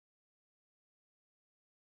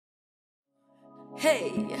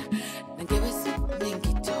Hey, nangewesa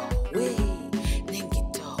ningito we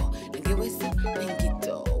ningito nangewesa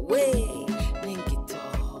ningito we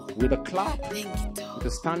ningito. With a clap, with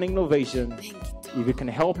a standing ovation, if you can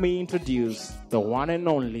help me introduce the one and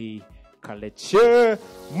only Kalechi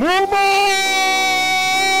Mumo!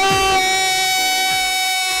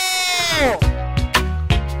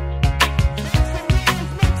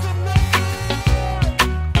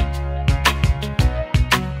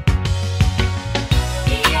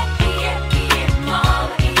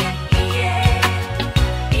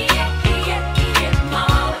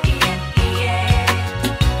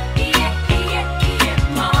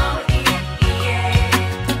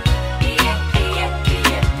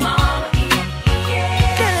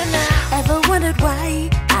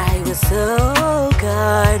 So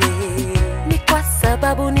guarded. Ni kwa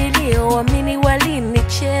sababu nilioamini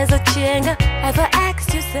walinicheza chenga. Ever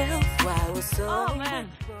asked yourself why I was so man.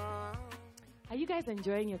 Are you guys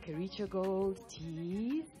enjoying your Kericho Gold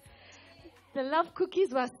teas? The love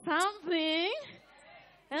cookies were something.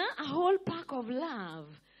 A whole pack of love.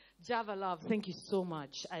 Java love, thank you so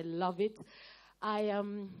much. I love it. I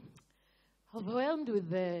am overwhelmed with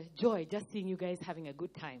the joy just seeing you guys having a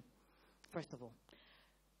good time, first of all.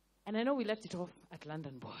 And I know we left it off at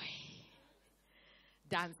London Boy.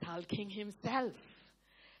 Dancehall King himself.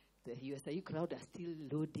 The USIU crowd are still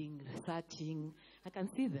loading, researching. I can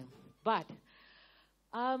see them. But,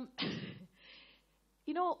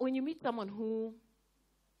 you know, when you meet someone who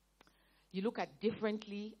you look at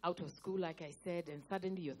differently out of school, like I said, and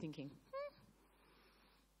suddenly you're thinking,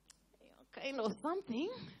 kind of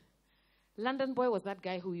something. London Boy was that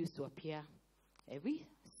guy who used to appear every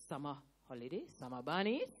summer holiday. Summer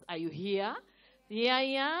bunnies, are you here?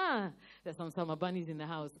 Yeah. There's some summer bunnies in the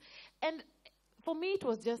house. And for me, it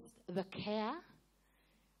was just the care.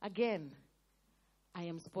 Again, I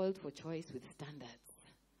am spoiled for choice with standards.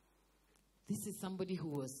 This is somebody who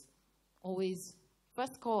was always,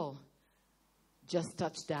 first call, just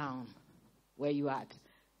touch down. Where you at?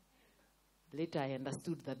 Later, I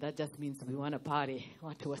understood that just means we want to party.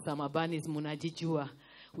 Watu wa summer bunnies munajijua.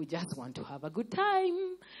 We just want to have a good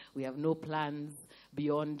time. We have no plans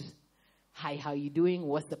beyond, hi, how you doing?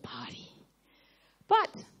 What's the party?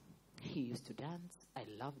 But he used to dance. I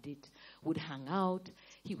loved it. Would hang out.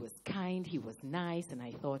 He was kind. He was nice. And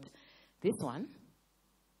I thought, this one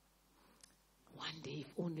day,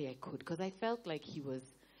 if only I could. Because I felt like he was,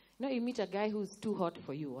 you know, you meet a guy who's too hot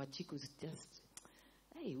for you. Or a chick who's just,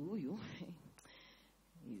 hey, who you?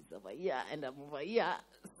 He's over here and I'm over here.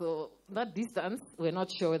 So that distance, we're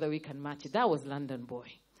not sure whether we can match it. That was London Boy.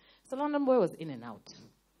 So London Boy was in and out.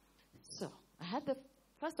 So I had the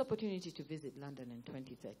first opportunity to visit London in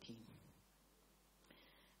 2013.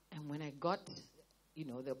 And when I got, you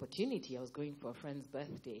know, the opportunity, I was going for a friend's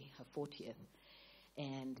birthday, her 40th.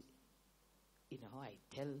 And, you know, I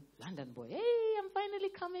tell London Boy, hey, I'm finally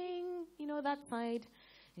coming, you know, that side.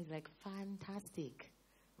 He's like, fantastic.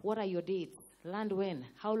 What are your dates? Land when?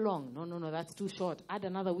 How long? No, that's too short. Add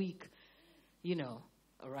another week. You know,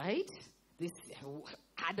 all right?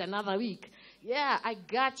 Add another week. Yeah, I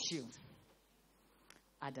got you.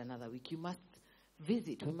 Add another week. You must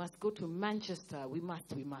visit. We must go to Manchester. We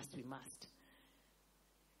must.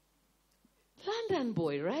 London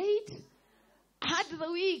Boy, right? Add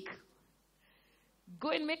the week. Go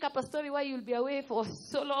and make up a story why you'll be away for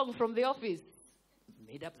so long from the office.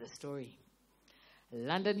 Made up the story.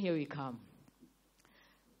 London, here we come.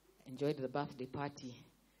 Enjoyed the birthday party.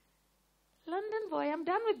 London Boy, I'm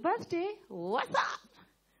done with birthday. What's up?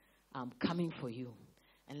 I'm coming for you.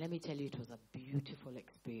 And let me tell you, it was a beautiful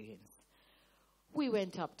experience. We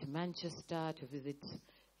went up to Manchester to visit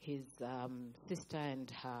his sister and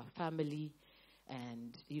her family.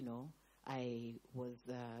 And, you know, I was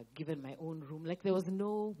given my own room. Like, there was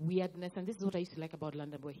no weirdness. And this is what I used to like about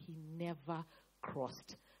London Boy. He never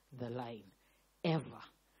crossed the line. Ever.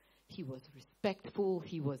 He was respectful.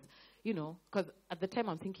 He was, you know, because at the time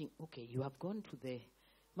I'm thinking, okay, you have gone to the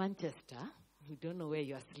Manchester. You don't know where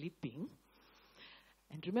you are sleeping.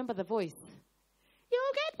 And remember the voice.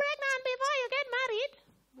 You get pregnant before you get married?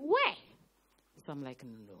 Where? So I'm like,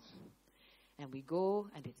 no. And we go,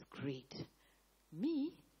 and it's great.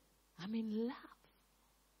 Me, I'm in love.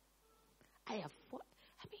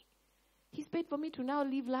 He's paid for me to now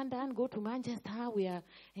leave London, go to Manchester. We are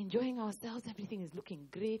enjoying ourselves. Everything is looking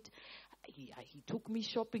great. He took me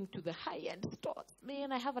shopping to the high-end stores.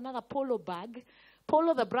 Man, I have another Polo bag.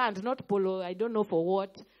 Polo the brand, not Polo. I don't know for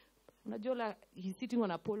what. He's sitting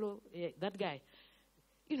on a Polo. That guy.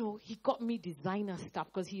 You know, he got me designer stuff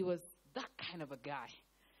because he was that kind of a guy.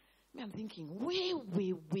 I'm thinking, we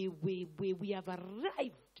have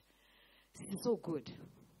arrived. This is so good.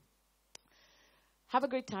 Have a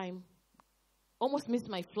great time. Almost missed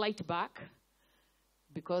my flight back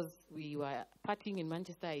because we were partying in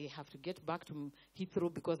Manchester. I have to get back to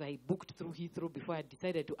Heathrow because I booked through Heathrow before I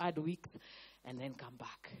decided to add weeks and then come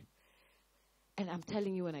back. And I'm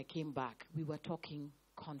telling you, when I came back, we were talking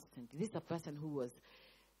constantly. This is a person who was,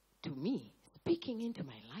 to me, speaking into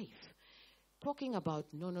my life. Talking about,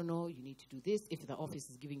 no, you need to do this. If the office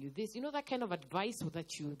is giving you this. You know, that kind of advice so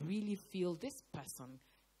that you really feel this person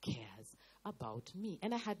cares about me.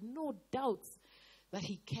 And I had no doubts that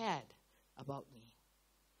he cared about me.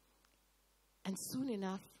 And soon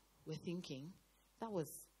enough, we're thinking, that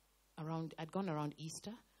was around, I'd gone around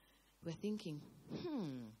Easter. We're thinking,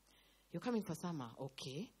 you're coming for summer,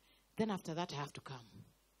 okay. Then after that, I have to come.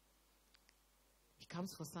 He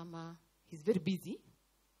comes for summer. He's very busy,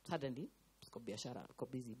 suddenly.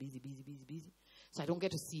 Busy. So I don't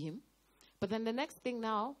get to see him. But then the next thing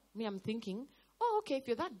now, I'm thinking, oh, okay, if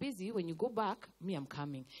you're that busy, when you go back, I'm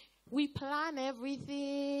coming. We plan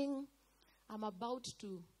everything. I'm about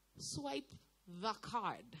to swipe the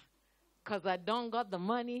card because I don't got the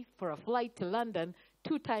money for a flight to London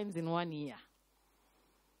 2 times in 1 year.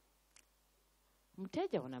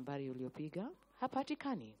 Mteja wa nambari uliopiga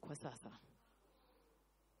hapatikani kwa sasa.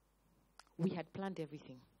 We had planned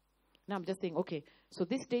everything. Now I'm just saying, okay, so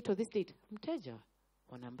this date or this date, mteja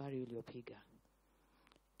wa nambari uliopiga.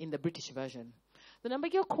 In the British version, the number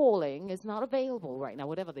you're calling is not available right now,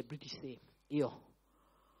 whatever the British say. Yo.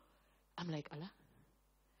 I'm like, Allah.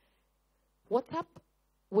 WhatsApp,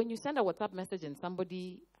 when you send a WhatsApp message and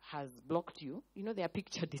somebody has blocked you, you know, their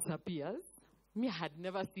picture disappears. Me, I had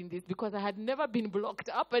never seen this because I had never been blocked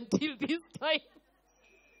up until this time.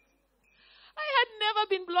 I had never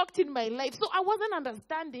been blocked in my life. So I wasn't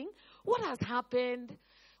understanding what has happened.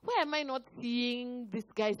 Why am I not seeing this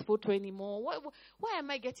guy's photo anymore? Why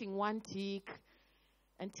am I getting 1 tick?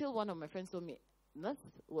 Until one of my friends told me, that's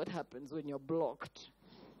what happens when you're blocked.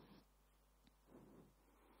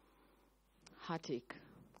 Heartache,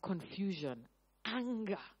 confusion,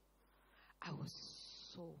 anger. I was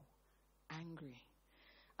so angry.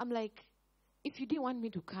 I'm like, if you didn't want me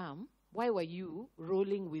to come, why were you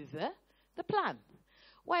rolling with the plan?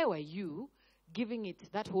 Why were you giving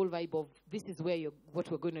it that whole vibe of this is what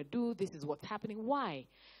we're going to do, this is what's happening? Why?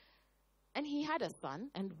 And he had a son,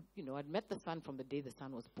 and, I'd met the son from the day the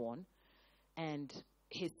son was born, and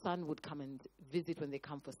his son would come and visit when they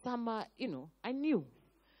come for summer. I knew.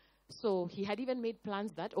 So he had even made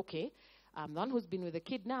plans that, okay, I'm the one who's been with the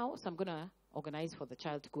kid now, so I'm going to organize for the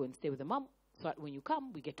child to go and stay with the mom, so that when you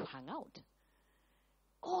come, we get to hang out.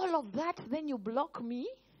 All of that, then you block me?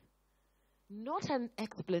 Not an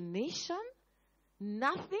explanation?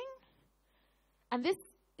 Nothing? And this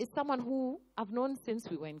is someone who I've known since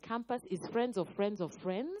we were in campus, is friends of friends of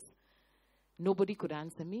friends. Nobody could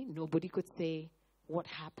answer me. Nobody could say what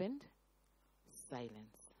happened.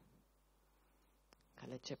 Silence.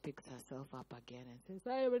 Kalecha picks herself up again and says,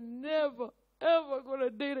 I am never, ever going to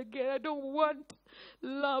date again. I don't want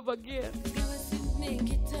love again. And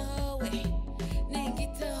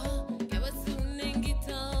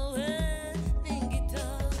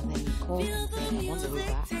then he calls me on the way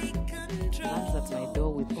back, lands at my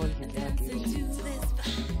door with all his luggage.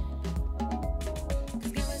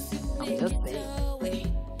 I'm just saying, he moved in.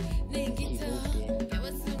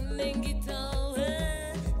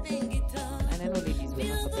 And I know ladies were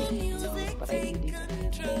not supposed to do this, but I did it.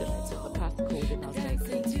 The passcode, and I was like,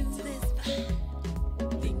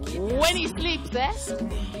 when he sleeps,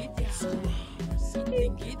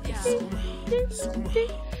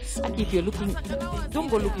 if you're looking, don't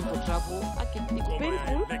go looking for trouble. It's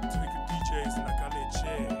painful.